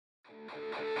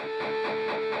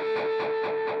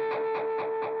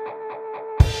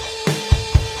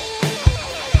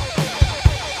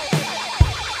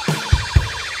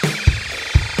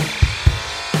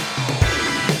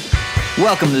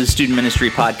Welcome to the Student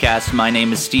Ministry Podcast. My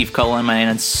name is Steve Cullen, and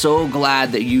I'm so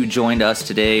glad that you joined us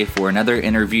today for another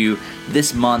interview.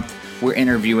 This month, we're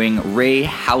interviewing Ray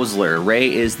Hausler.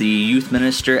 Ray is the youth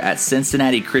minister at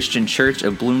Cincinnati Christian Church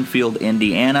of Bloomfield,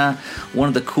 Indiana. One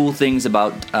of the cool things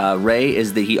about Ray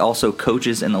is that he also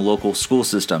coaches in the local school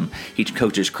system. He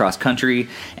coaches cross country,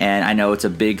 and I know it's a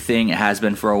big thing. It has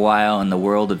been for a while in the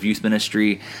world of youth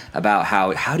ministry about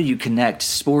how do you connect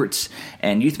sports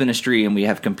and youth ministry, and we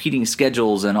have competing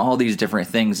schedules and all these different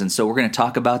things. And so we're going to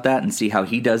talk about that and see how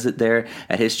he does it there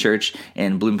at his church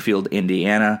in Bloomfield,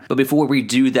 Indiana. But before we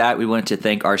do that, we want to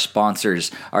thank our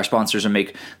sponsors. Our sponsors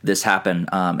make this happen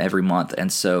every month,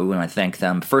 and so we want to thank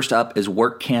them. First up is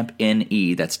WorkCamp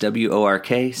NE. That's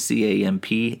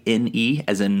WorkCampne,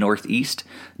 as in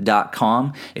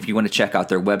northeast.com. If you want to check out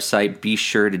their website, be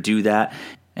sure to do that.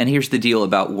 And here's the deal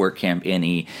about WorkCamp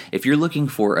NE. If you're looking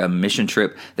for a mission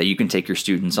trip that you can take your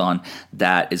students on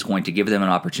that is going to give them an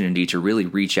opportunity to really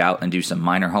reach out and do some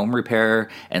minor home repair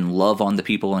and love on the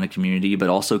people in a community, but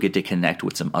also get to connect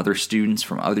with some other students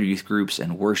from other youth groups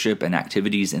and worship and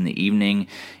activities in the evening,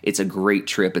 it's a great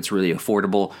trip. It's really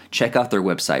affordable. Check out their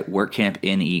website,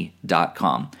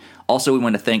 workcampne.com. Also, we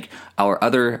want to thank our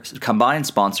other combined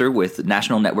sponsor with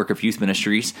National Network of Youth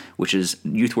Ministries, which is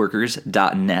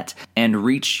youthworkers.net, and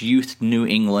Reach Youth New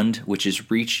England, which is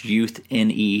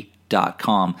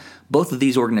reachyouthne.com. Both of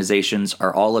these organizations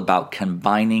are all about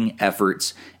combining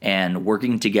efforts and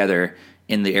working together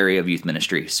in the area of youth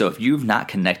ministry. So if you've not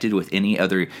connected with any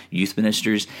other youth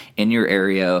ministers in your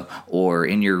area or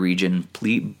in your region,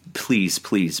 please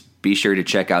be sure to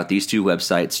check out these two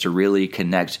websites to really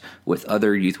connect with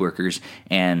other youth workers.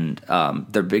 And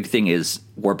their big thing is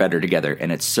we're better together,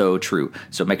 and it's so true.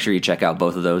 So make sure you check out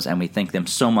both of those, and we thank them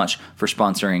so much for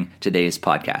sponsoring today's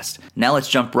podcast. Now let's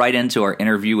jump right into our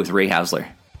interview with Ray Hausler.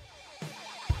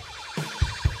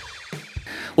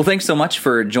 Well, thanks so much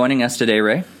for joining us today,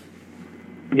 Ray.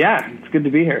 Yeah, it's good to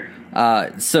be here.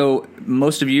 So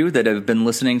most of you that have been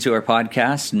listening to our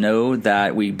podcast know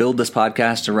that we build this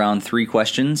podcast around three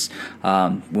questions. We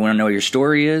want to know what your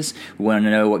story is. We want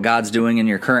to know what God's doing in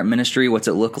your current ministry. What's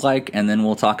it look like? And then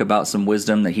we'll talk about some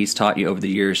wisdom that he's taught you over the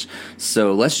years.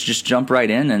 So let's just jump right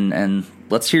in and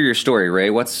let's hear your story, Ray.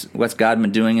 What's God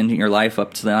been doing in your life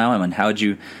up to now, and how did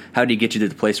you get you to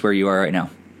the place where you are right now?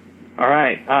 All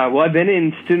right. Well, I've been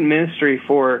in student ministry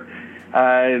for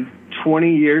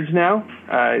 20 years now.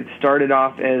 It started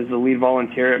off as the lead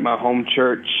volunteer at my home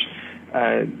church,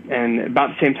 and about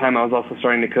the same time I was also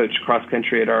starting to coach cross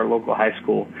country at our local high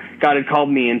school. God had called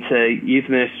me into youth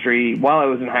ministry while I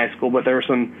was in high school, but there were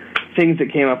some things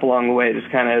that came up along the way that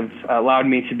just kind of allowed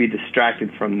me to be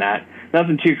distracted from that.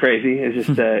 Nothing too crazy. It's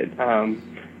just that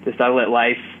I let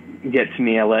life get to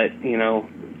me. I let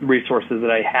resources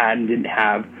that I had and didn't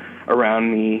have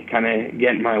around me kind of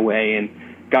get in my way, and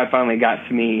God finally got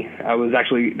to me. I was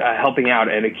actually helping out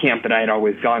at a camp that I had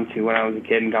always gone to when I was a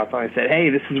kid, and God finally said, "Hey,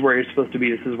 this is where you're supposed to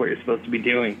be. This is what you're supposed to be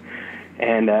doing."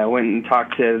 And I went and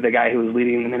talked to the guy who was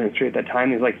leading the ministry at that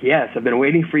time. He's like, "Yes, I've been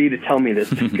waiting for you to tell me this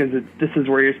because this is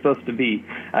where you're supposed to be."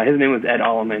 His name was Ed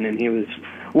Alleman, and he was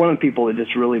one of the people that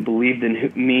just really believed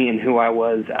in me and who I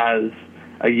was as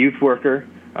a youth worker,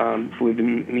 believed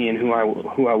in me and who I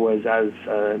was as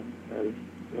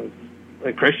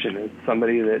a Christian, as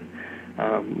somebody that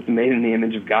was made in the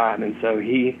image of God. And so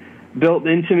he built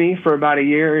into me for about a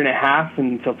year and a half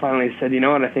until finally he said, "You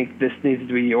know what, I think this needs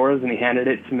to be yours," and he handed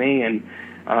it to me. And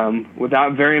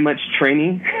without very much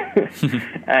training,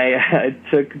 I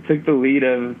took the lead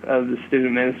of the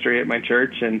student ministry at my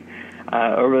church, and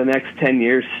over the next 10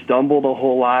 years stumbled a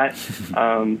whole lot,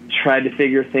 tried to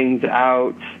figure things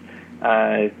out.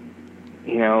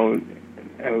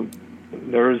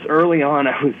 There was early on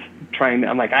I was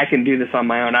I'm like, I can do this on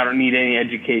my own. I don't need any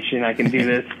education. I can do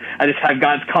this. I just have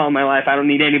God's call in my life. I don't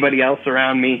need anybody else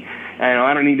around me.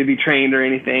 I don't need to be trained or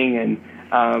anything. And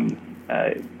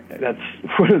that's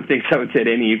one of the things I would say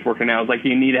to any youth worker now is like,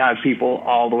 you need to have people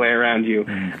all the way around you.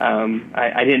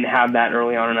 I didn't have that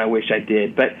early on, and I wish I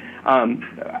did. But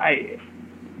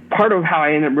part of how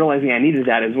I ended up realizing I needed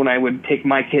that is when I would take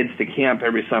my kids to camp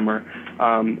every summer.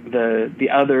 The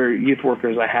other youth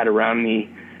workers I had around me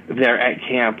there at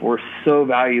camp were so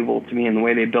valuable to me in the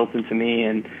way they built into me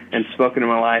and spoke into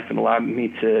my life and allowed me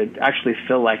to actually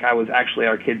feel like I was actually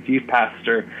our kids' youth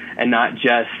pastor and not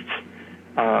just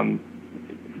a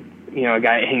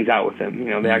guy that hangs out with them.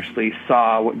 They actually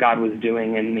saw what God was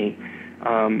doing in me.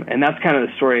 And that's kind of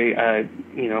the story,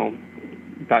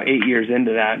 about 8 years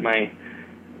into that. My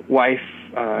wife,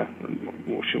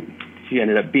 she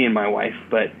ended up being my wife,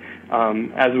 but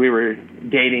as we were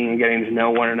dating and getting to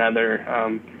know one another,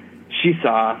 she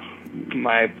saw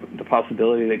the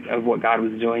possibility of what God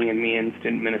was doing in me in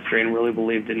student ministry, and really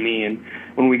believed in me. And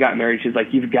when we got married, she's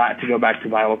like, "You've got to go back to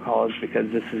Bible college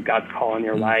because this is God's call in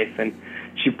your life." And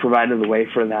she provided the way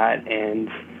for that, and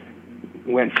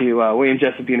went to William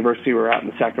Jessup University. We were out in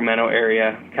the Sacramento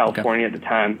area, California at the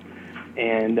time,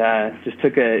 and just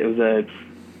it was a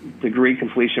degree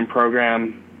completion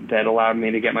program that allowed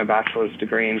me to get my bachelor's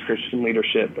degree in Christian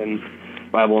leadership and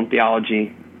Bible and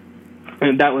theology.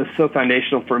 And that was so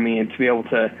foundational for me, and to be able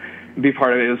to be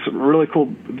part of it. It was really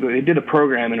cool. They did a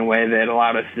program in a way that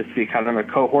allowed us to be kind of a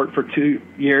cohort for 2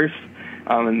 years,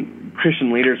 and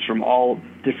Christian leaders from all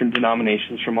different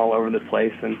denominations from all over the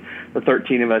place. And the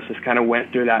 13 of us just kind of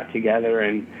went through that together,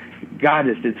 and God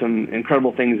just did some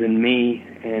incredible things in me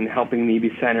and helping me be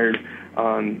centered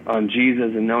on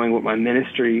Jesus and knowing what my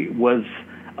ministry was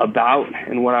about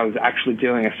and what I was actually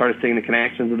doing. I started seeing the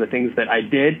connections of the things that I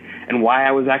did and why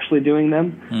I was actually doing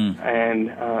them. And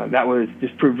that was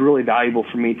just proved really valuable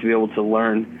for me to be able to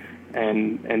learn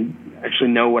and actually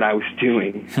know what I was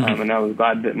doing. And I was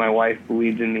glad that my wife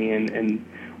believed in me and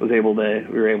we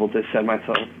were able to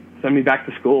send me back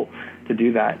to school to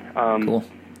do that. Cool.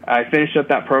 I finished up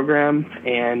that program,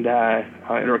 and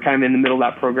we're kind of in the middle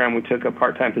of that program. We took a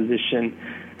part-time position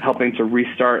helping to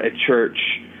restart a church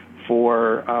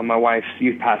for my wife's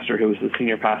youth pastor, who was the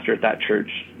senior pastor at that church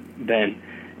then.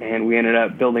 And we ended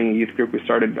up building a youth group.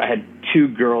 I had 2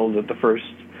 girls at the first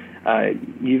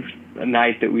youth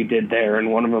night that we did there,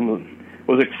 and one of them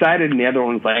was excited, and the other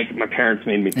one was like, "My parents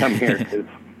made me come here because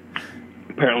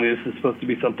apparently this is supposed to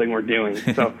be something we're doing."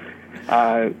 So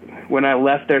when I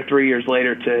left there 3 years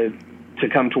later to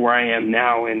come to where I am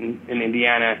now in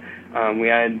Indiana, we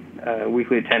had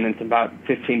weekly attendance, about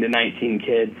 15 to 19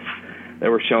 kids that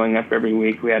were showing up every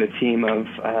week. We had a team of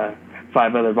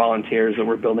 5 other volunteers that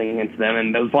were building into them,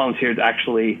 and those volunteers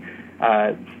actually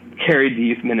carried the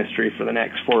youth ministry for the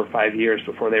next 4 or 5 years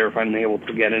before they were finally able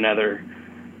to get another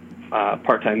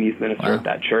part-time youth minister at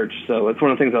that church. So it's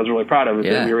one of the things I was really proud of, is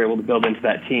that we were able to build into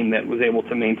that team that was able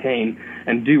to maintain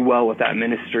and do well with that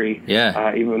ministry,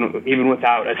 even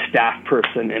without a staff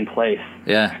person in place.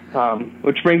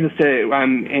 Which brings us to,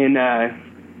 I'm in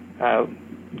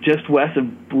just west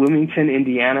of Bloomington,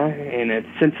 Indiana, in a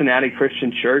Cincinnati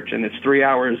Christian church, and it's 3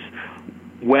 hours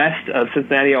west of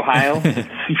Cincinnati, Ohio. It's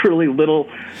a really little,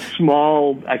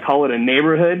 small, I call it a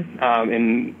neighborhood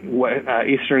in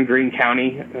eastern Greene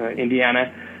County,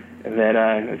 Indiana, that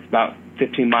it's about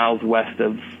 15 miles west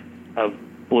of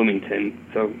Bloomington.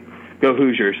 So go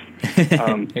Hoosiers.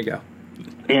 There you go.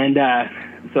 And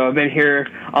so I've been here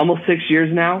almost 6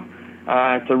 years now.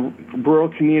 It's a rural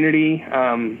community.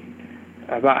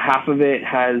 About half of it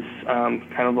has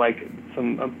kind of like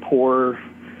some poor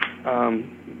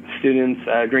students.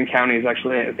 Greene County is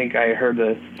actually, I think I heard,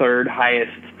 the 3rd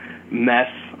highest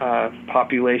meth addict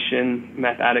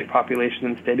population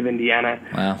in the state of Indiana.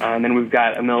 And then we've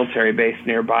got a military base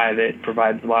nearby that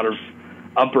provides a lot of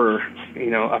upper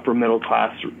middle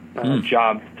class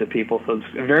jobs to people. So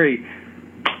it's a very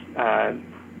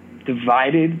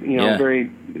divided,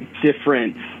 very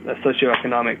different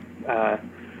socioeconomic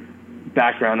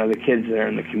background of the kids that are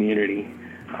in the community.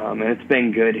 And it's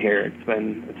been good here. It's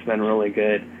been really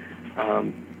good,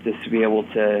 just to be able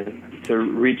to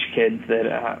reach kids that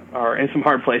are in some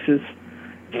hard places,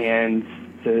 and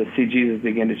to see Jesus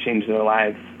begin to change their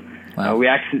lives.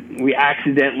 We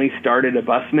accidentally started a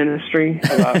bus ministry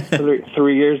about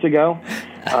 3 years ago.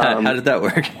 How did that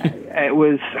work? It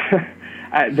was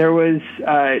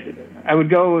I would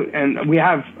go, and we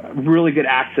have really good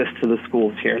access to the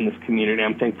schools here in this community.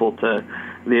 I'm thankful to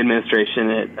the administration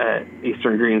at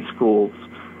Eastern Greene Schools,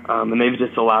 and they've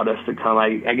just allowed us to come.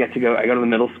 I go to the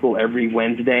middle school every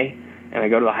Wednesday, and I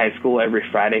go to the high school every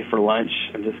Friday for lunch,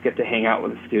 and just get to hang out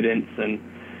with the students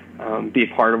and be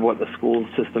a part of what the school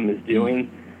system is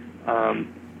doing. So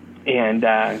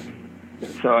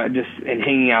and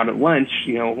hanging out at lunch,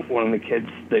 one of the kids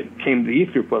that came to the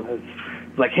youth group with us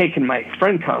was like, "Hey, can my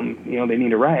friend come? They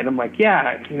need a ride." I'm like,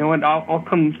 "Yeah, you know what? I'll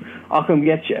come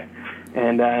get you."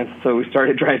 And so we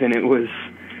started driving. It was,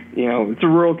 it's a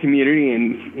rural community,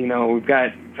 and we've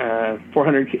got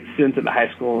 400 students at the high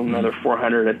school, and another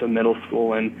 400 at the middle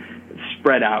school, and it's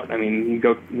spread out. I mean, you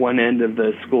go one end of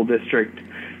the school district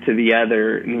to the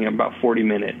other, about 40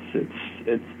 minutes.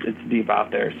 It's deep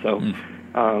out there. So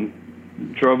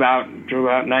drove out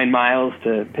 9 miles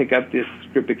to pick up this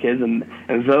group of kids, and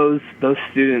those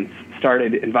students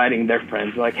started inviting their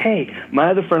friends. They're like, "Hey, my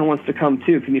other friend wants to come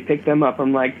too. Can you pick them up?"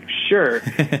 I'm like, "Sure."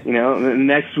 The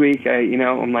next week,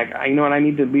 I'm like, "You know what? I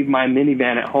need to leave my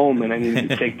minivan at home, and I need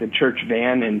to take the church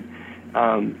van." And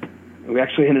we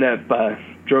actually ended up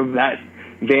drove that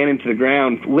van into the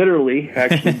ground. Literally,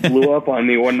 actually blew up on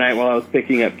me one night while I was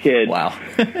picking up kids. Wow.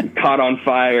 Caught on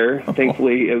fire.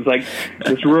 Thankfully, it was like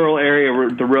this rural area where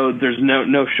the roads, there's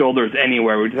no shoulders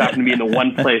anywhere. We just happened to be in the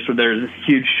one place where there's this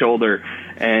huge shoulder,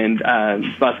 and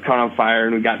bus caught on fire,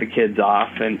 and we got the kids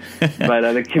off. But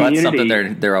the community, well, that's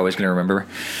something they're always going to remember.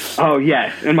 Oh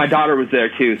yes, and my daughter was there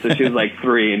too, so she was like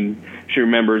 3, and she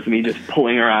remembers me just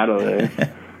pulling her out of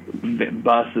the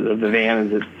bus of the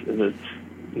van as it's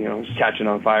catching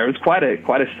on fire. It was quite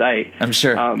a sight. I'm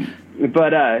sure.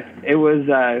 But it was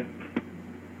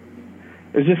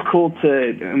just cool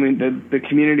the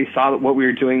community saw what we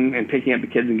were doing and picking up the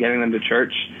kids and getting them to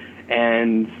church,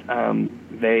 and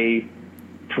they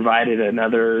provided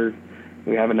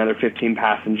we have another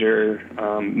 15-passenger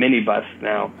minibus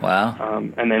now.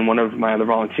 Wow. And then one of my other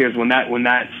volunteers, when that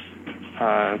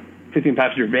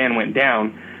 15-passenger van went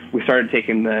down, we started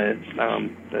taking the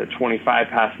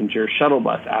 25-passenger shuttle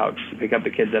bus out to pick up the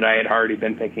kids that I had already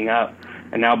been picking up.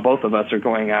 And now both of us are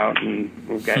going out, and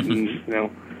we're getting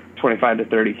 25 to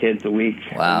 30 kids a week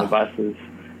on the buses.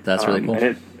 That's really cool.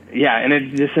 And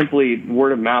it's just simply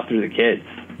word of mouth through the kids.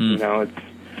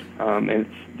 It's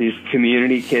these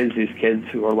community kids, these kids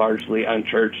who are largely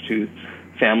unchurched, whose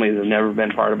families have never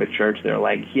been part of a church. They're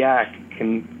like, yeah,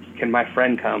 can my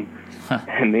friend come?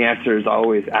 And the answer is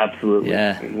always absolutely.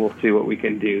 Yeah. And we'll see what we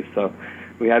can do. So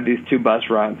we have these 2 bus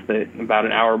routes that about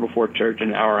an hour before church and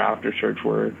an hour after church,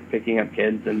 we're picking up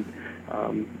kids and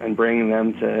bringing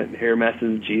them to hear a message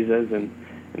of Jesus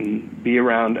and be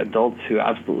around adults who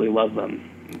absolutely love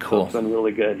them. Cool. So it's been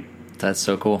really good. That's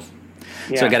so cool.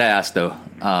 Yeah. So I got to ask, though,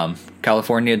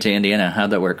 California to Indiana,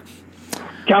 how'd that work?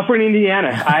 California, Indiana.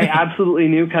 I absolutely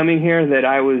knew coming here that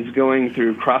I was going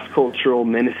through cross-cultural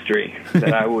ministry,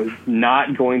 that I was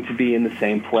not going to be in the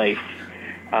same place.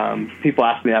 People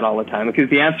ask me that all the time, because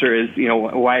the answer is,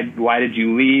 why did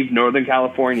you leave Northern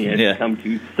California to come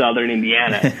to Southern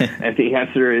Indiana? And the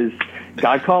answer is,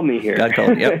 God called me here. God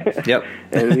called, yep.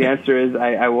 And the answer is,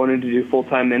 I wanted to do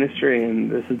full-time ministry,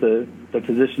 and this is the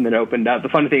position that opened up. The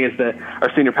funny thing is that our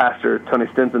senior pastor, Tony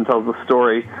Stinson, tells the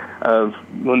story of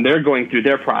when they're going through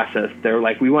their process. They're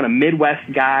like, we want a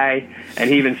Midwest guy, and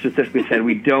he even specifically said,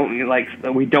 we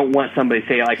don't want somebody,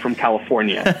 say, like from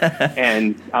California.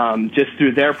 And just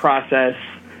through their process,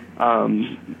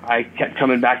 I kept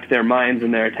coming back to their minds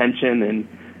and their attention,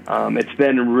 and it's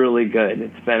been really good.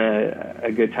 It's been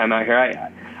a good time out here.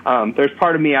 There's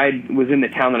part of me, I was in the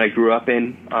town that I grew up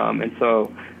in,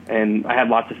 and I had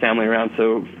lots of family around.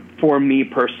 So for me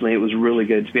personally, it was really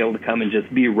good to be able to come and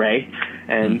just be Ray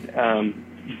and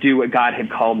do what God had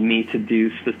called me to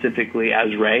do specifically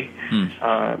as Ray,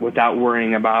 without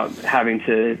worrying about having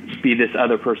to be this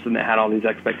other person that had all these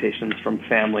expectations from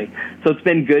family. So it's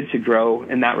been good to grow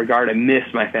in that regard. I miss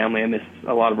my family. I miss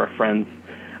a lot of our friends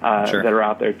that are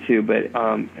out there too. But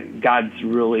God's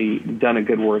really done a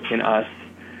good work in us.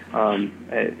 And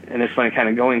it's funny, kind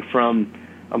of going from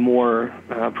a more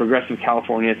progressive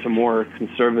California to more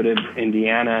conservative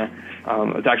Indiana. I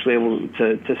was actually able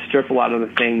to strip a lot of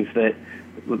the things that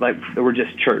were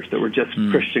just church, that were just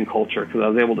Christian culture, because I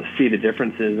was able to see the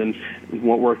differences. And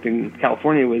what worked in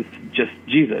California was just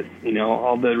Jesus.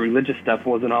 All the religious stuff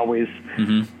wasn't always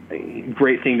a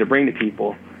great thing to bring to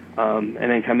people. And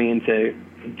then coming into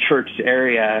church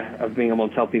area of being able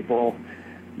to tell people,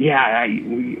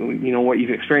 what you've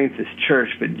experienced is church,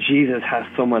 but Jesus has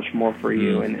so much more for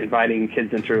you, and inviting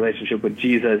kids into a relationship with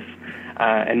Jesus,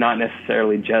 and not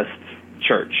necessarily just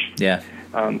church. Yeah.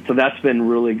 So that's been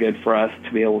really good for us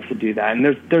to be able to do that. And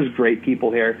there's great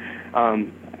people here.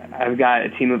 I've got a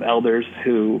team of elders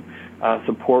who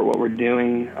support what we're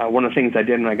doing. One of the things I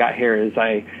did when I got here is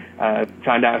I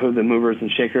found out who the movers and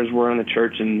shakers were in the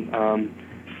church, and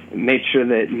made sure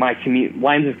that my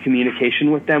lines of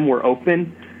communication with them were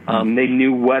open. They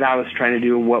knew what I was trying to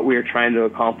do and what we were trying to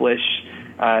accomplish,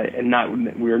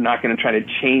 and we were not going to try to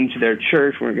change their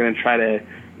church. We were going to try to,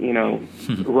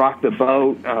 rock the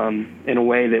boat in a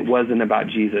way that wasn't about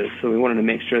Jesus. So we wanted to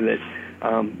make sure that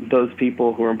those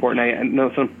people who are important. I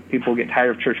know some people get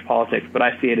tired of church politics, but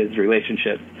I see it as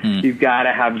relationships. You've got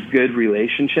to have good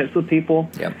relationships with people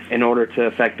in order to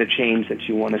affect the change that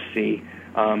you want to see.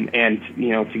 And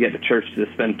to get the church to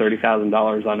spend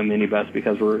 $30,000 on a minibus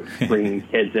because we're bringing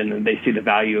kids in, and they see the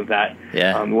value of that.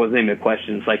 It wasn't even a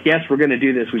question. It's like, yes, we're going to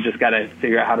do this. We just got to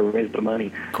figure out how to raise the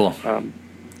money. Cool.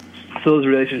 So those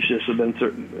relationships have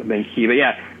been key. But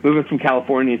moving from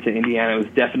California to Indiana was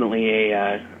definitely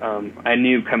I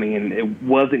knew coming in it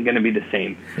wasn't going to be the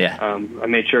same. I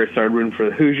made sure I started rooting for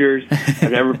the Hoosiers.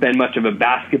 I've never been much of a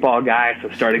basketball guy, so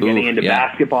started getting into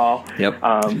basketball.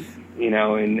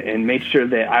 And made sure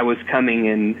that I was coming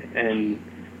and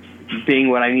being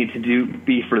what I need to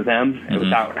be for them, Mm-hmm.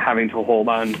 without having to hold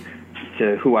on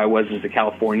to who I was as a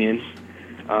Californian.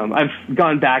 I've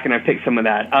gone back and I've picked some of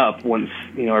that up once,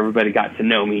 everybody got to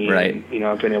know me. Right. And,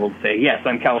 I've been able to say, yes,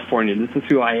 I'm Californian. This is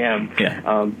who I am.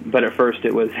 Yeah. But at first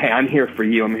it was, hey, I'm here for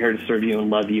you. I'm here to serve you and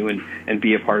love you and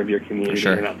be a part of your community.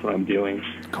 Sure. And that's what I'm doing.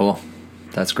 Cool.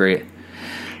 That's great.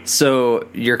 So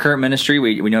your current ministry,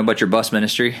 we know about your bus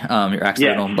ministry, your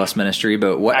accidental bus ministry,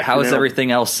 but how does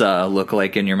everything else look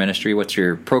like in your ministry? What's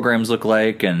your programs look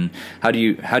like, and how do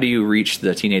you reach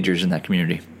the teenagers in that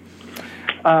community?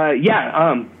 So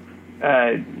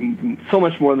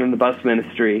much more than the bus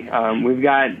ministry. We've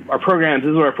got our programs.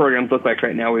 This is what our programs look like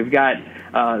right now. We've got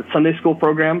Sunday school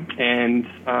program, and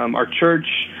our church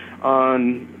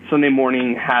on Sunday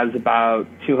morning has about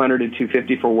 200 to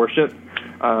 250 for worship.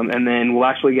 And then we'll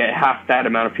actually get half that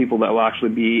amount of people that will actually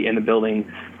be in the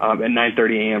building at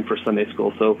 9:30 a.m. for Sunday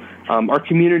school. So our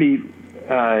community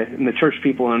and the church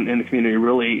people in the community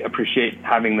really appreciate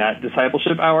having that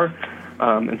discipleship hour.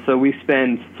 And so we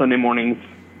spend Sunday mornings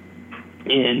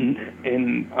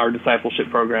in our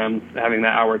discipleship programs, having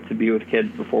that hour to be with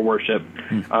kids before worship.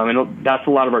 And that's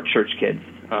a lot of our church kids.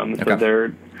 So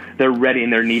they're ready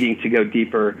and they're needing to go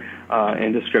deeper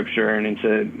into Scripture and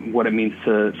into what it means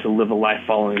to live a life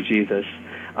following Jesus.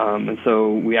 And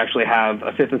so we actually have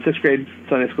a 5th and 6th grade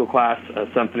Sunday school class, a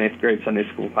 7th and 8th grade Sunday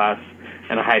school class,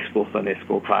 and a high school Sunday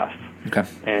school class. Okay.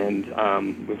 And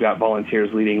we've got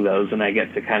volunteers leading those, and I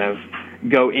get to kind of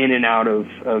go in and out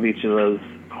of each of those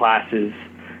classes.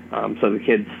 So the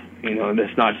kids,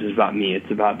 it's not just about me, it's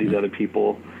about these other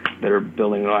people that are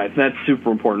building their lives. And that's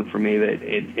super important for me, that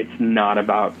it's not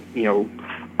about,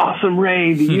 awesome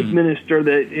Ray, the youth minister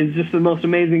that is just the most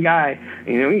amazing guy.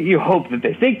 You hope that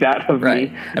they think that of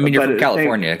me. I mean, you're from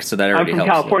California, so that already helps. I'm from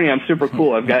California. I'm super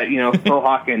cool. I've got, faux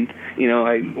hawk, and,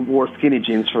 I wore skinny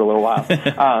jeans for a little while.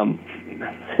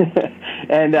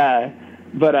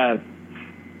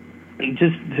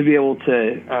 Just to be able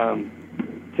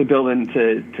to build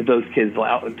into those kids,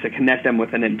 to connect them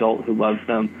with an adult who loves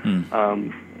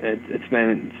them, it's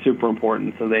been super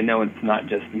important, so they know it's not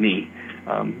just me.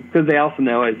 Because they also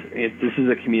know this is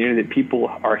a community that people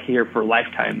are here for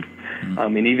lifetimes.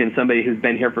 And even somebody who's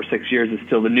been here for 6 years is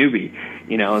still the newbie,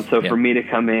 And so for me to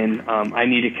come in, I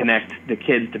need to connect the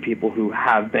kids to people who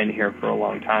have been here for a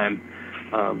long time,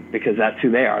 because that's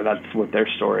who they are. That's what their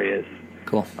story is.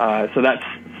 Cool. So that's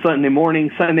Sunday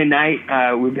morning. Sunday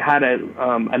night, we've had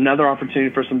another opportunity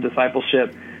for some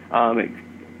discipleship,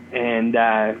 and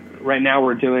right now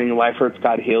we're doing Life Hurts,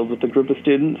 God Heals with a group of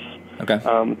students. Okay.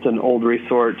 It's an old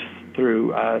resource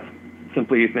through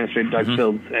Simply Youth Ministry. Doug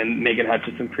Fields and Megan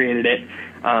Hutchison created it,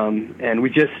 and we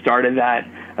just started that.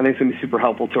 I think it's going to be super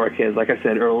helpful to our kids. Like I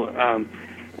said earlier,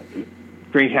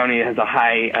 Greene County has a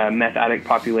high meth addict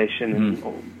population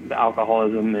and the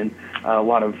alcoholism and a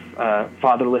lot of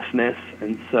fatherlessness,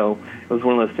 and so it was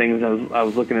one of those things. I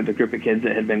was looking at the group of kids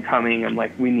that had been coming. I'm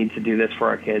like, we need to do this for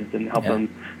our kids and help them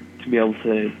to be able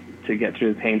to get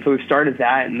through the pain. So we've started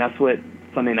that, and that's what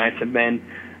Sunday nights have been.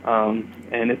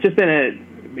 And it's just been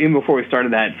even before we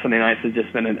started that, Sunday nights has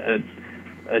just been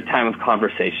a time of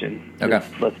conversation. Okay.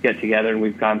 Just, let's get together, and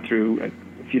we've gone through a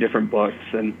few different books,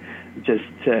 and just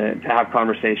to have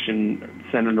conversation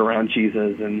centered around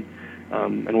Jesus and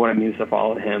what it means to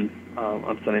follow him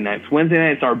on Sunday nights. Wednesday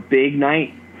night's our big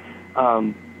night.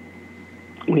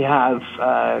 We've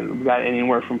got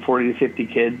anywhere from 40 to 50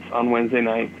 kids on Wednesday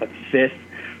nights. That's 5th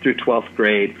through 12th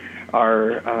grade.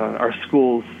 Our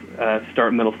schools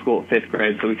start middle school at 5th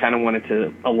grade, so we kind of wanted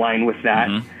to align with that,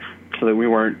 so that we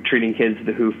weren't treating kids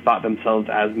who thought themselves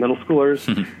as middle schoolers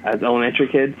as elementary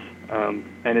kids.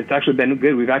 And it's actually been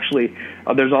good. We've actually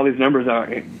there's all these numbers out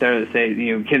there that say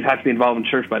kids have to be involved in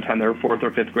church by the time they're 4th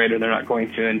or 5th grade, or they're not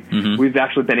going to. And we've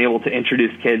actually been able to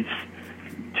introduce kids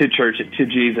to church, to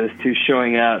Jesus, to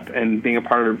showing up and being a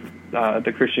part of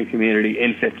the Christian community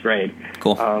in 5th grade.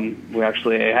 Cool. We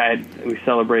actually we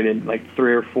celebrated like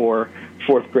 3 or 4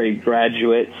 4th grade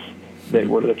graduates that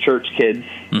were the church kids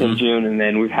in June, and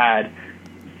then we've had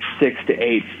 6 to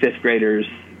 8 5th graders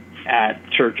at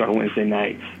church on Wednesday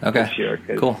nights this year.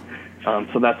 Cool.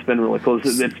 So that's been really cool.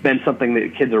 It's been something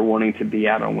that kids are wanting to be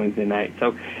at on Wednesday night.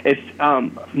 So it's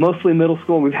mostly middle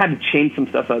school. We've had to change some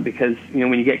stuff up because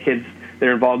when you get kids that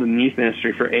are involved in the youth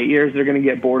ministry for 8 years, they're going to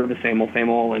get bored of the same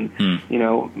old. And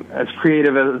as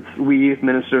creative as we youth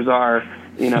ministers are,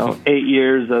 8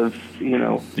 years of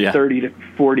 30 to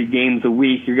 40 games a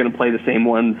week, you're going to play the same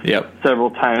ones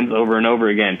several times over and over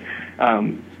again.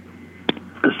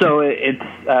 So it's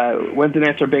Wednesday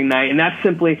night's our big night, and that's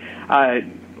simply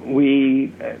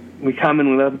we come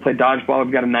and we love to play dodgeball.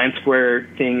 We've got a 9-square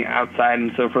thing outside,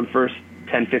 and so for the first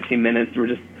 10, 15 minutes. We're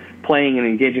just playing and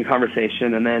engaging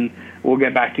conversation, and then we'll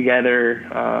get back together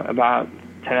about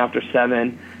 10 after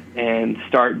 7 and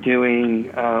start doing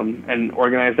an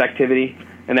organized activity.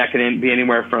 And that can be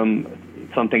anywhere from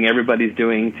something everybody's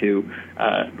doing to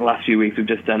the last few weeks we've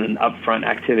just done an upfront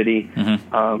activity,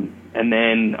 and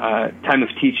then time of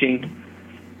teaching.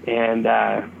 And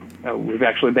we've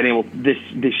actually been able,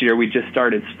 this year we just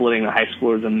started splitting the high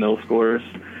schoolers and middle schoolers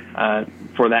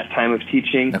for that time of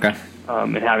teaching,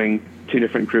 and having 2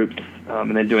 different groups,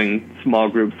 and then doing small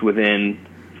groups within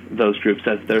those groups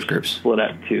as they're split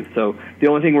up too. So the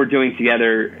only thing we're doing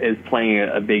together is playing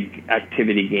a big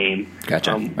activity game.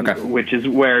 Which is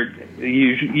where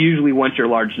usually want your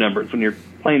large numbers. When you're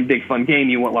playing a big fun game,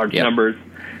 you want large numbers.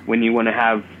 When you want to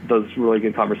have those really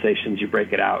good conversations, you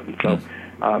break it out. And so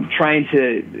trying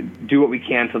to do what we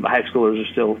can so the high schoolers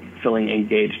are still feeling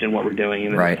engaged in what we're doing,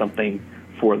 and it's something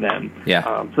for them.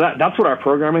 So that's what our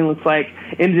programming looks like.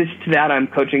 In addition to that, I'm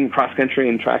coaching cross country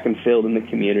and track and field in the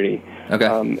community.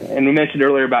 And we mentioned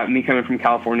earlier about me coming from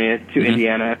California to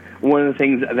Indiana. One of the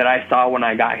things that I saw when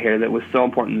I got here that was so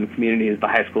important in the community is the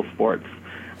high school sports.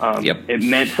 It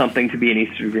meant something to be an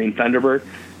Eastern Green Thunderbird.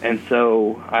 And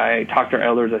so I talked to our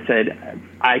elders. I said,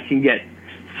 I can get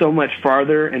so much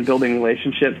farther in building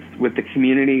relationships with the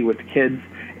community, with the kids,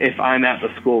 if I'm at the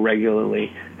school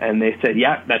regularly. And they said,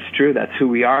 yeah, that's true. That's who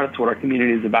we are. That's what our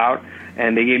community is about.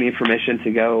 And they gave me permission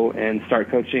to go and start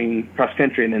coaching cross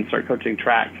country and then start coaching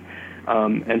track.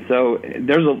 And so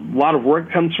there's a lot of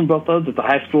work comes from both those. It's a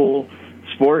high school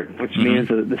sport, which means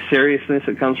the seriousness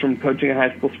that comes from coaching a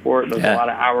high school sport. There's a lot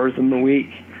of hours in the week.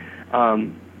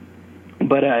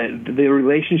 But the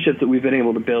relationships that we've been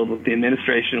able to build with the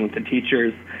administration, with the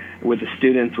teachers, with the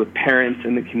students, with parents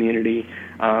in the community,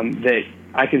 that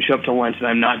I can show up to lunch and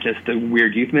I'm not just a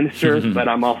weird youth minister, but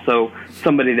I'm also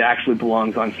somebody that actually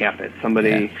belongs on campus,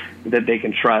 somebody that they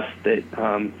can trust.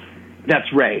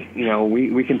 That's Ray. You know,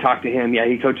 we can talk to him. Yeah,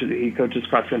 he coaches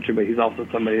cross country, but he's also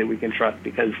somebody that we can trust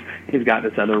because he's got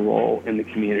this other role in the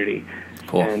community.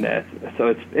 Cool. And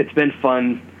so it's been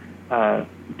fun to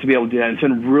be able to do that. It's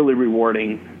been really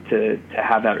rewarding to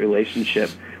have that relationship.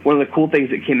 One of the cool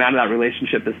things that came out of that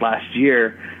relationship this last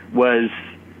year was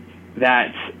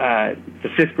that the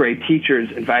 5th grade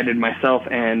teachers invited myself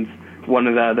and one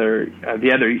of the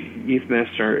other youth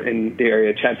minister in the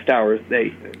area, Chad Stowers.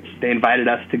 They invited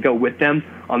us to go with them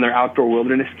on their outdoor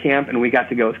wilderness camp, and we got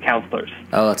to go as counselors.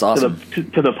 Oh, that's awesome.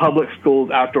 To the public schools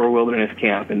outdoor wilderness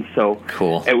camp. And so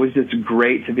cool. It was just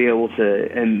great to be able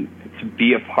to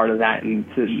be a part of that and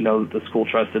to know that the school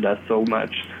trusted us so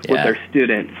much with their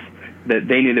students that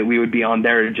they knew that we would be on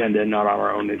their agenda and not on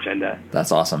our own agenda.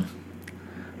 That's awesome.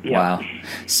 Yeah. Wow.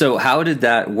 So how did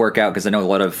that work out? Because I know a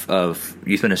lot of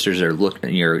youth ministers are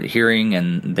you're hearing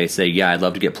and they say, yeah, I'd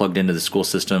love to get plugged into the school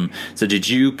system. So did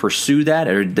you pursue that,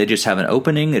 or did they just have an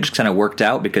opening? It just kind of worked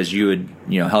out because you had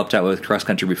helped out with cross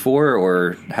country before,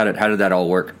 or how did that all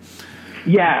work?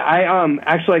 Yeah, I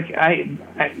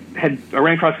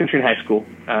ran cross country in high school,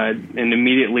 and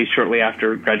immediately shortly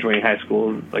after graduating high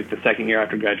school, like the second year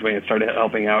after graduating, I started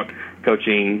helping out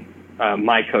coaching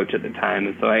my coach at the time,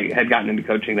 and so I had gotten into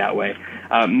coaching that way.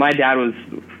 My dad was,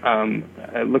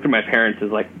 I look at my parents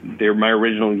as like they're my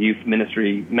original youth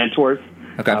ministry mentors.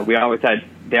 Okay. They always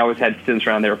had students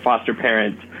around. They were foster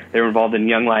parents. They were involved in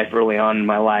Young Life early on in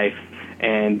my life,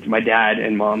 and my dad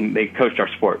and mom, they coached our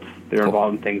sports. They were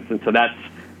involved in things, and so that's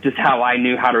just how I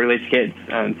knew how to relate to kids,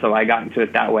 and so I got into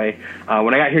it that way.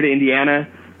 When I got here to Indiana,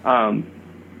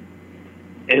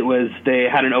 they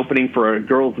had an opening for a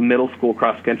girls' middle school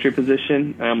cross country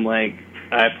position.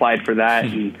 I applied for that,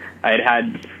 and I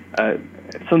had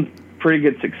some pretty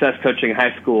good success coaching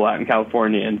high school out in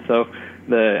California, and so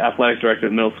the athletic director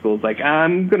of middle school was like,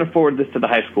 I'm going to forward this to the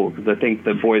high school because I think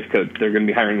the boys coach, they're going to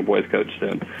be hiring a boys coach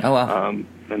soon. Oh, wow.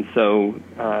 And so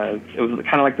it was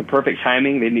kind of like the perfect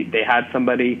timing. They needed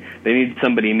somebody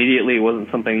immediately. It wasn't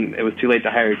something, it was too late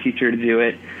to hire a teacher to do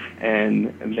it,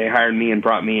 and they hired me and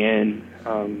brought me in,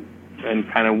 and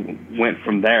kind of went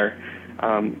from there.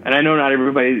 And I know not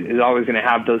everybody is always going to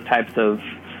have those types of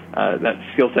that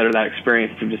skill set or that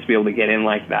experience to just be able to get in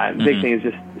like that. The big thing is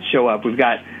just show up.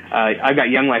 I've got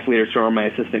Young Life leaders who are my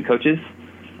assistant coaches.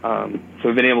 So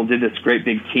we've been able to do this great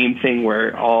big team thing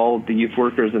where all the youth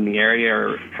workers in the area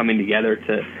are coming together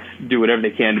to do whatever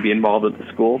they can to be involved with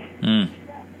the school. And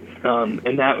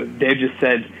that they just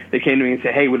said, they came to me and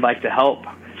said, hey, we'd like to help.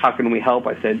 How can we help?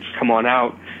 I said, come on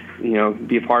out,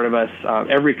 be a part of us.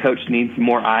 Every coach needs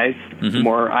more eyes. The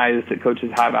more eyes that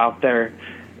coaches have out there,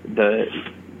 the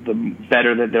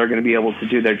better that they're going to be able to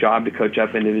do their job to coach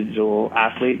up individual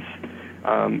athletes.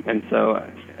 And so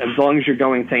as long as you're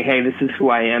going saying, hey, this is who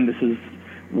I am, this is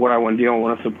what I want to do. I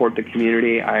want to support the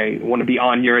community. I want to be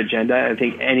on your agenda. I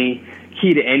think any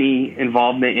key to any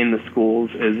involvement in the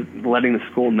schools is letting the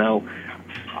school know,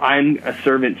 I'm a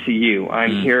servant to you.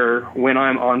 I'm here when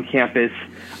I'm on campus.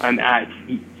 I'm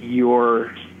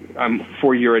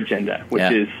for your agenda,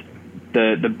 which is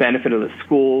the benefit of the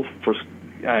school for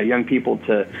young people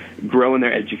to grow in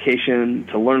their education,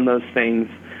 to learn those things.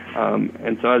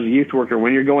 And so as a youth worker,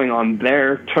 when you're going on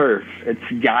their turf,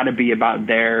 it's got to be about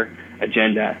their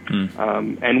agenda.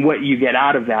 And what you get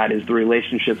out of that is the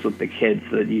relationships with the kids,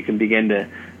 so that you can begin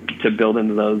to build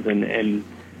into those and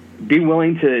be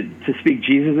willing to speak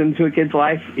Jesus into a kid's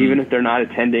life, even if they're not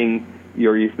attending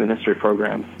your youth ministry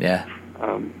programs. Yeah.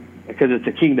 Because it's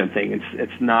a kingdom thing.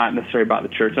 It's not necessarily about the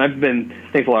church. And I've been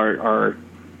thankful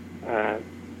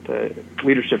the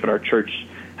leadership at our church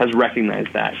has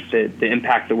recognized that the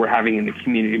impact that we're having in the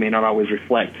community may not always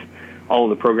reflect all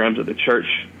of the programs of the church,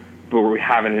 but we're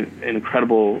having an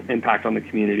incredible impact on the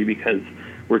community because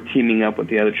we're teaming up with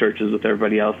the other churches, with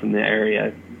everybody else in the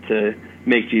area, to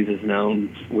make Jesus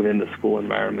known within the school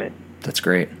environment. That's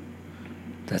great.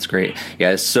 Yeah,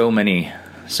 there's so many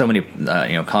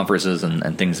conferences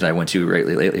and things that I went to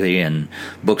lately, and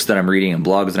books that I'm reading and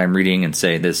blogs that I'm reading, and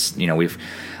say this,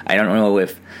 I don't know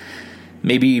if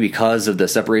maybe because of the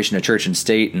separation of church and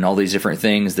state and all these different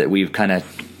things that we've kind of,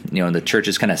 the church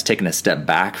has kind of taken a step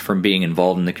back from being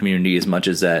involved in the community as much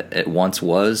as that it once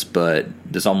was. But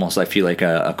there's almost, I feel like,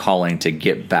 a calling to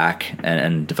get back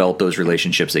and develop those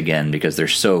relationships again, because they're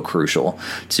so crucial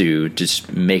to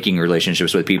just making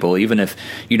relationships with people. Even if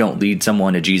you don't lead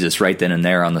someone to Jesus right then and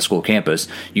there on the school campus,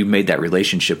 you've made that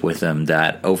relationship with them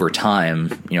that over time,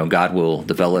 God will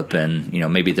develop, and,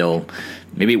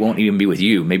 maybe it won't even be with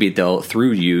you. Maybe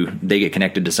through you, they get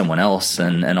connected to someone else,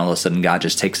 and all of a sudden God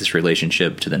just takes this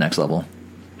relationship to the next level.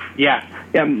 Yeah.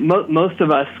 Most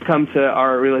of us come to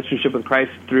our relationship with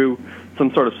Christ through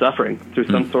some sort of suffering, through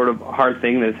some sort of hard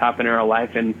thing that has happened in our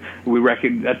life, and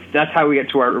that's how we get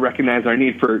to recognize our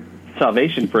need for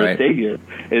salvation, for a Savior,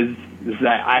 is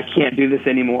that I can't do this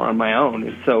anymore on my own.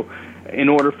 And so, in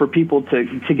order for people to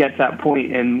get to that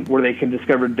point and where they can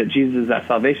discover that Jesus is that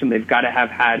salvation, they've got to have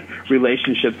had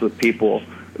relationships with people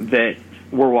that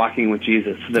were walking with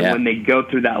Jesus. So that when they go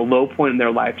through that low point in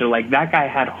their life, they're like, that guy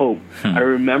had hope. I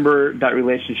remember that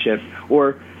relationship.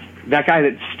 Or that guy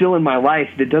that's still in my life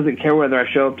that doesn't care whether I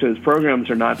show up to his programs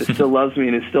or not, that still loves me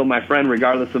and is still my friend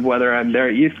regardless of whether I'm there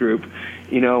at youth group.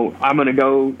 I'm going to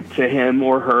go to him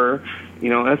or her.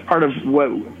 That's part of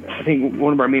what I think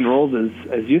one of our main roles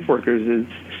as youth workers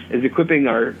is equipping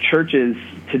our churches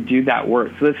to do that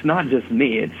work. So it's not just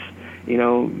me. It's,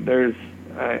 there's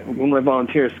one of my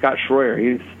volunteers, Scott Schroyer.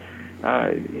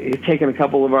 He's taken a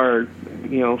couple of our,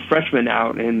 freshmen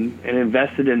out and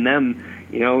invested in them.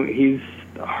 He's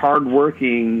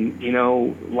hardworking,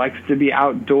 likes to be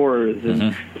outdoors,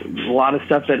 and a lot of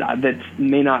stuff that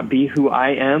may not be who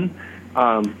I am.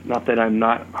 Not that I'm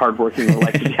not hardworking or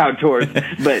like to be outdoors,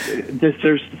 but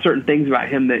there's certain things about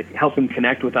him that help him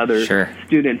connect with other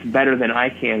students better than I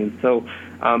can. And so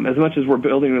as much as we're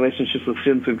building relationships with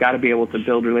students, we've got to be able to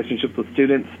build relationships with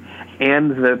students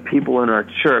and the people in our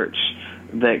church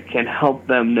that can help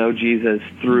them know Jesus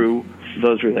through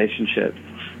those relationships.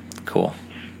 Cool.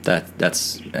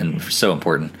 That's and so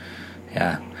important.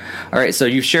 Yeah. All right. So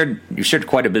you've shared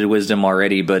quite a bit of wisdom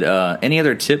already, but any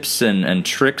other tips and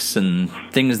tricks and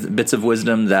bits of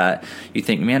wisdom that you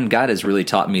think, man, God has really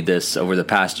taught me this over the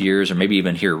past years, or maybe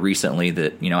even here recently,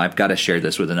 that, I've got to share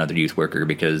this with another youth worker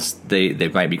because they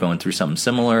might be going through something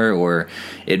similar, or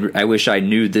I wish I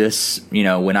knew this,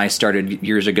 when I started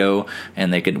years ago,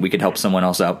 and we could help someone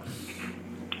else out.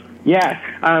 Yeah,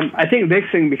 I think the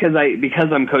big thing, because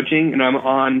I'm coaching and I'm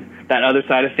on that other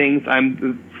side of things,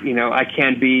 I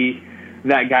can't be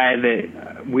that guy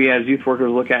that we as youth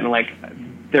workers look at and like,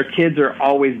 their kids are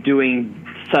always doing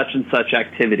such and such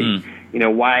activity.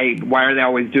 Why are they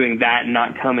always doing that and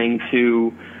not coming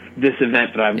to this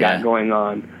event that I've got going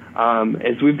on?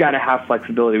 Is we've got to have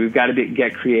flexibility. We've got to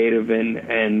get creative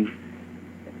and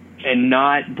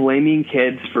not blaming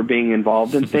kids for being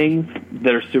involved in things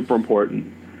that are super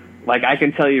important. Like, I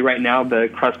can tell you right now, the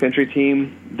cross-country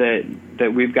team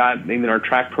that we've got, even our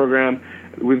track program,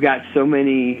 we've got so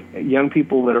many young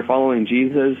people that are following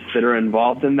Jesus that are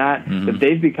involved in that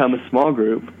they've become a small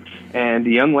group. And the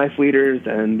young life leaders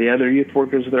and the other youth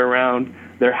workers that are around,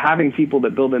 they're having people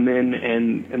that build them in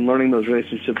and learning those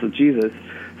relationships with Jesus.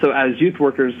 So as youth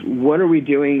workers, what are we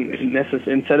doing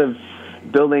instead of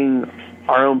building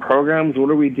our own programs?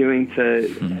 What are we doing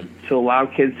to allow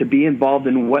kids to be involved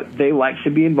in what they like to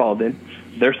be involved in,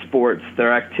 their sports,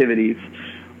 their activities,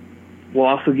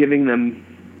 while also giving them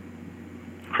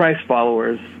Christ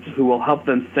followers who will help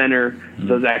them center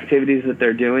those activities that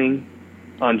they're doing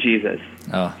on Jesus.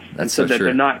 Oh, that's so so that true.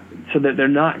 they're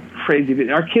not crazy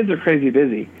busy. Our kids are crazy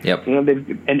busy. Yep.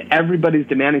 And everybody's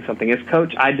demanding something. As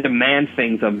coach, I demand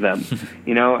things of them.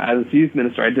 As youth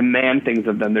minister, I demand things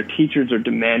of them. Their teachers are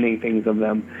demanding things of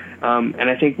them. And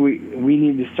I think we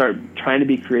need to start trying to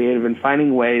be creative and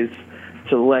finding ways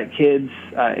to let kids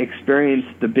experience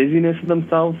the busyness of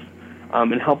themselves,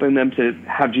 and helping them to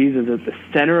have Jesus at the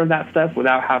center of that stuff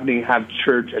without having to have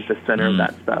church at the center of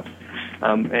that stuff.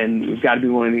 And we've got to be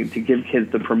willing to give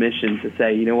kids the permission to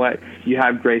say, you know what, you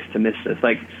have grace to miss this.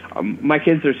 Like, my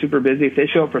kids are super busy. If they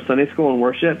show up for Sunday school and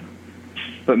worship,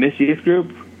 but miss youth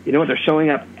group, you know what, they're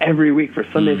showing up every week for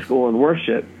Sunday school and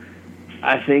worship.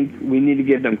 I think we need to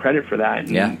give them credit for that.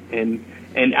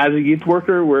 And as a youth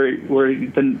worker, we're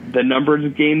the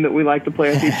numbers game that we like to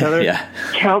play with each other.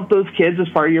 Count those kids as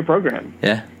part of your program.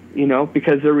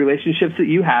 Because they're relationships that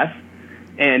you have,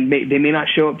 and they may not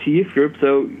show up to youth group.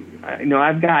 So,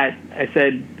 I've got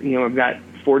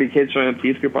 40 kids showing up to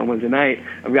youth group on Wednesday night.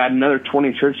 I've got another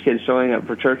 20 church kids showing up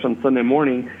for church on Sunday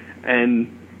morning.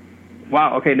 And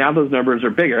wow, okay, now those numbers are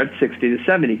bigger. It's 60 to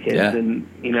 70 kids. And,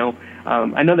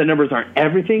 I know the numbers aren't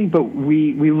everything, but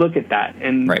we look at that.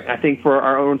 And I think for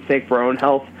our own sake, for our own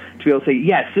health, to be able to say,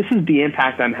 yes, this is the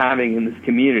impact I'm having in this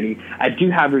community. I do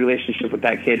have a relationship with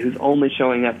that kid who's only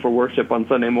showing up for worship on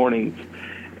Sunday mornings.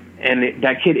 And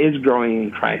that kid is growing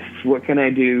in Christ. What can I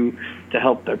do to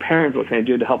help their parents? What can I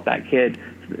do to help that kid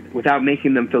without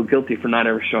making them feel guilty for not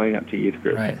ever showing up to youth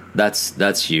group? Right.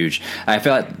 That's huge. I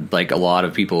feel like a lot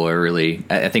of people are really,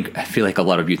 I feel like a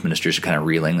lot of youth ministers are kind of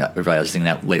realizing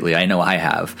that lately. I know I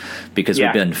have, because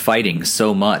we've been fighting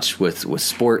so much with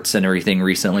sports and everything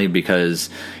recently, because,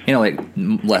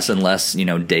 less and less,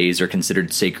 days are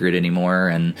considered sacred anymore.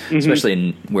 And especially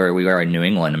in where we are in New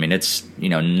England, I mean, it's,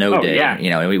 no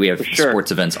day, we have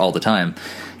sports events all the time.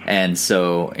 And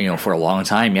so, for a long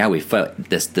time, we fought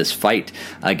this fight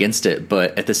against it.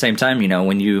 But at the same time,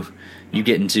 when you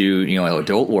get into,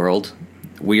 adult world,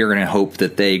 we are going to hope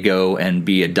that they go and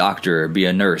be a doctor, or be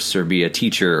a nurse, or be a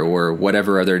teacher, or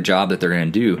whatever other job that they're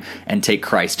going to do, and take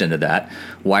Christ into that.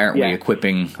 Why aren't we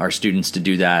equipping our students to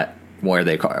do that where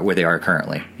they are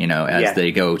currently, as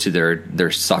they go to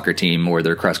their soccer team or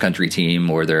their cross country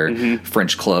team or their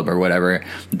French club or whatever,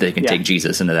 they can take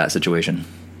Jesus into that situation.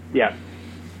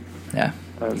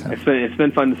 It's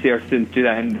been fun to see our students do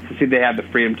that, and to see they have the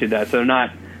freedom to do that. So they're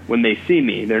not, when they see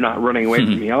me, they're not running away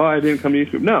from me. Oh, I didn't come to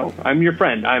youth group. No, I'm your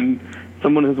friend. I'm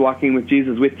someone who's walking with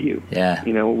Jesus with you.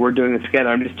 We're doing this together.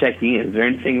 I'm just checking in. Is there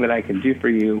anything that I can do for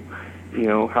you?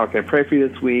 How can I pray for you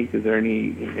this week? Is there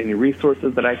any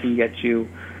resources that I can get you?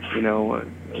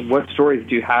 What stories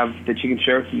do you have that you can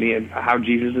share with me of how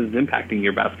Jesus is impacting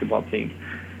your basketball team?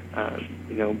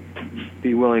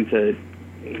 Be willing to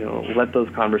let those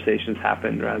conversations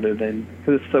happen, rather than,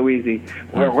 because it's so easy.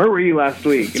 Where were you last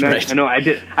week? And I know I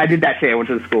did that today. I went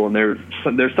to the school, and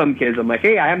there's some kids. I'm like,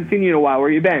 hey, I haven't seen you in a while.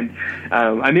 Where you been?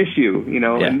 I miss you.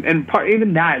 And part,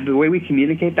 even that, the way we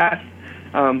communicate that,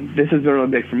 this has been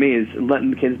really big for me, is letting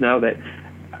the kids know that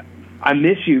I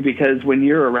miss you, because when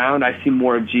you're around, I see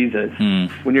more of Jesus.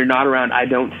 When you're not around, I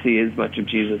don't see as much of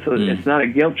Jesus. So it's not a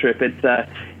guilt trip. It's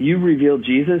you reveal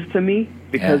Jesus to me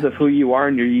because of who you are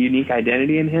and your unique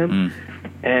identity in Him,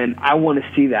 and I want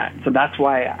to see that. So that's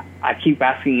why I keep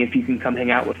asking if you can come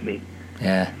hang out with me.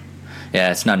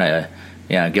 It's not a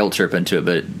guilt trip into it,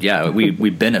 but we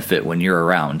benefit when you're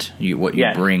around. What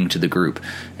you bring to the group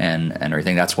and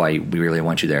everything. That's why we really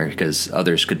want you there, because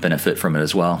others could benefit from it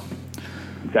as well.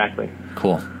 Exactly.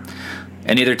 Cool.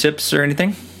 Any other tips or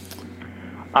anything?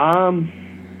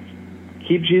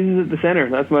 Keep Jesus at the center.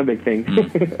 That's my big thing.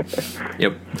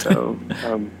 Yep. So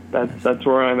that's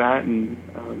where I'm at, and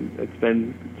it's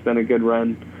been a good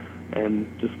run,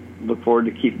 and just look forward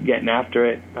to keep getting after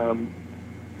it.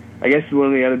 I guess one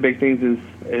of the other big things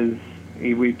is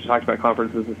we talked about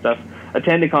conferences and stuff.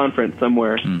 Attend a conference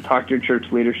somewhere. Talk to your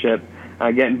church leadership.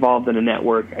 Get involved in a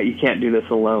network. You can't do this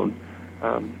alone.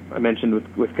 I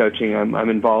mentioned with coaching, I'm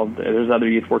involved. There's other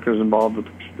youth workers involved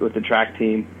with the track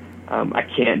team. I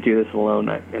can't do this alone,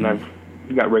 and I've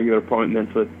got regular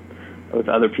appointments with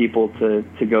other people to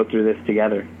go through this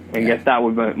together. And I guess that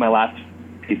would be my last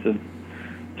piece of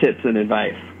tips and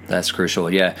advice. That's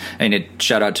crucial. Yeah. And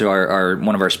shout out to our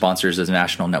one of our sponsors is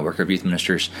National Network of Youth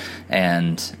Ministers.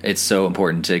 And it's so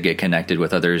important to get connected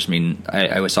with others. I mean,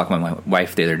 I was talking with my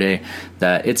wife the other day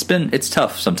that it's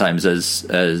tough sometimes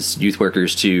as youth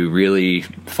workers to really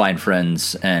find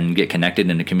friends and get connected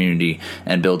in a community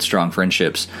and build strong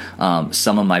friendships.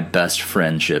 Some of my best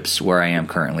friendships where I am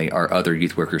currently are other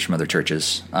youth workers from other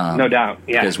churches. No doubt.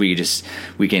 Yeah. Because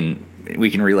we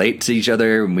can relate to each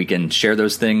other, and we can share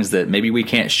those things that maybe we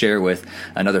can't share with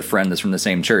another friend that's from the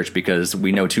same church because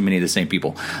we know too many of the same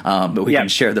people. But we can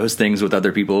share those things with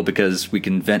other people because we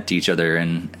can vent to each other,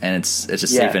 and it's a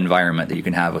safe environment that you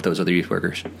can have with those other youth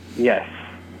workers. Yes.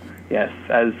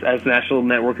 As National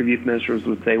Network of Youth Ministers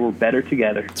would say, we're better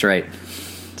together. That's right.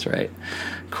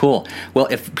 Cool. Well,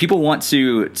 if people want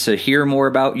to hear more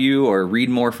about you or read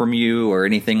more from you or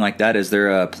anything like that, is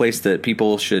there a place that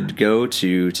people should go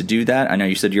to do that? I know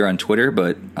you said you're on Twitter,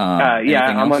 but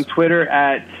I'm on Twitter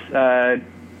at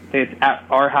it's at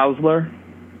R Hausler.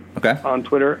 Okay. On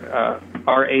Twitter,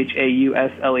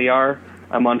 RHAUSLER.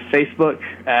 I'm on Facebook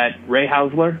at Ray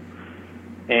Hausler,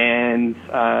 and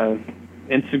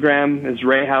Instagram is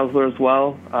Ray Hausler as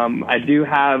well. I do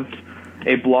have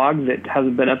a blog that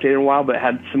hasn't been updated in a while, but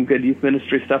had some good youth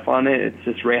ministry stuff on it. It's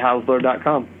just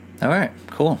rayhausler.com. All right,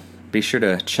 cool. Be sure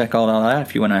to check all that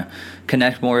if you want to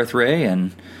connect more with Ray.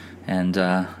 And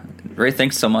Ray,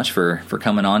 thanks so much for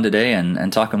coming on today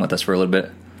and talking with us for a little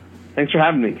bit. Thanks for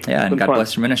having me. Yeah, and God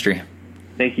bless your ministry.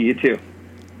 Thank you. You too.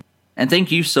 And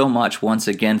thank you so much once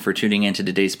again for tuning into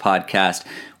today's podcast.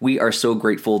 We are so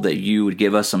grateful that you would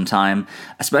give us some time,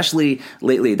 especially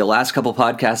lately. The last couple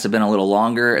podcasts have been a little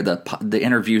longer. The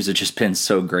interviews have just been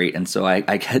so great, and so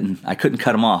I couldn't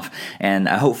cut them off. And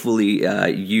hopefully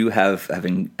you have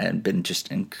been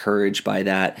just encouraged by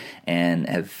that and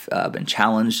have been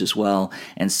challenged as well.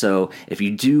 And so if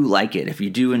you do like it, if you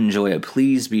do enjoy it,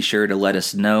 please be sure to let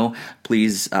us know.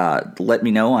 Please let me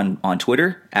know on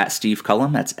Twitter at Steve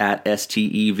Cullum. That's at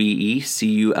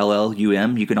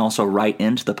STEVECULLUM. You can also write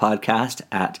into the podcast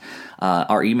at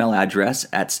our email address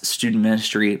at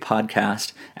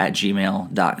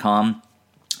studentministrypodcast@gmail.com.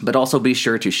 But also be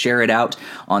sure to share it out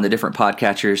on the different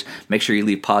podcatchers. Make sure you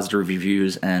leave positive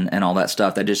reviews and all that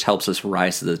stuff. That just helps us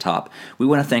rise to the top. We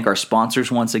want to thank our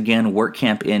sponsors once again,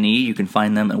 WorkCamp NE. You can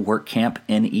find them at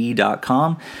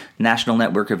workcampne.com. National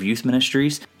Network of Youth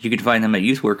Ministries. You can find them at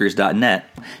youthworkers.net.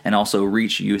 And also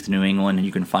Reach Youth New England, and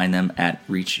you can find them at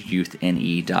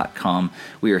reachyouthne.com.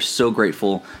 We are so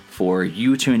grateful for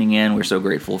you tuning in. We're so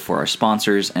grateful for our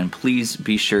sponsors, and please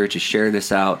be sure to share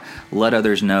this out, let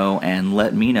others know, and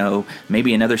let me know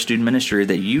maybe another student ministry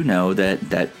that you know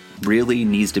that really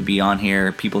needs to be on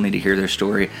here. People need to hear their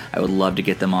story. I would love to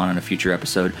get them on a future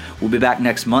episode. We'll be back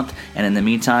next month, and in the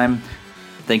meantime,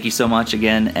 thank you so much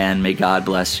again, and may God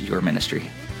bless your ministry.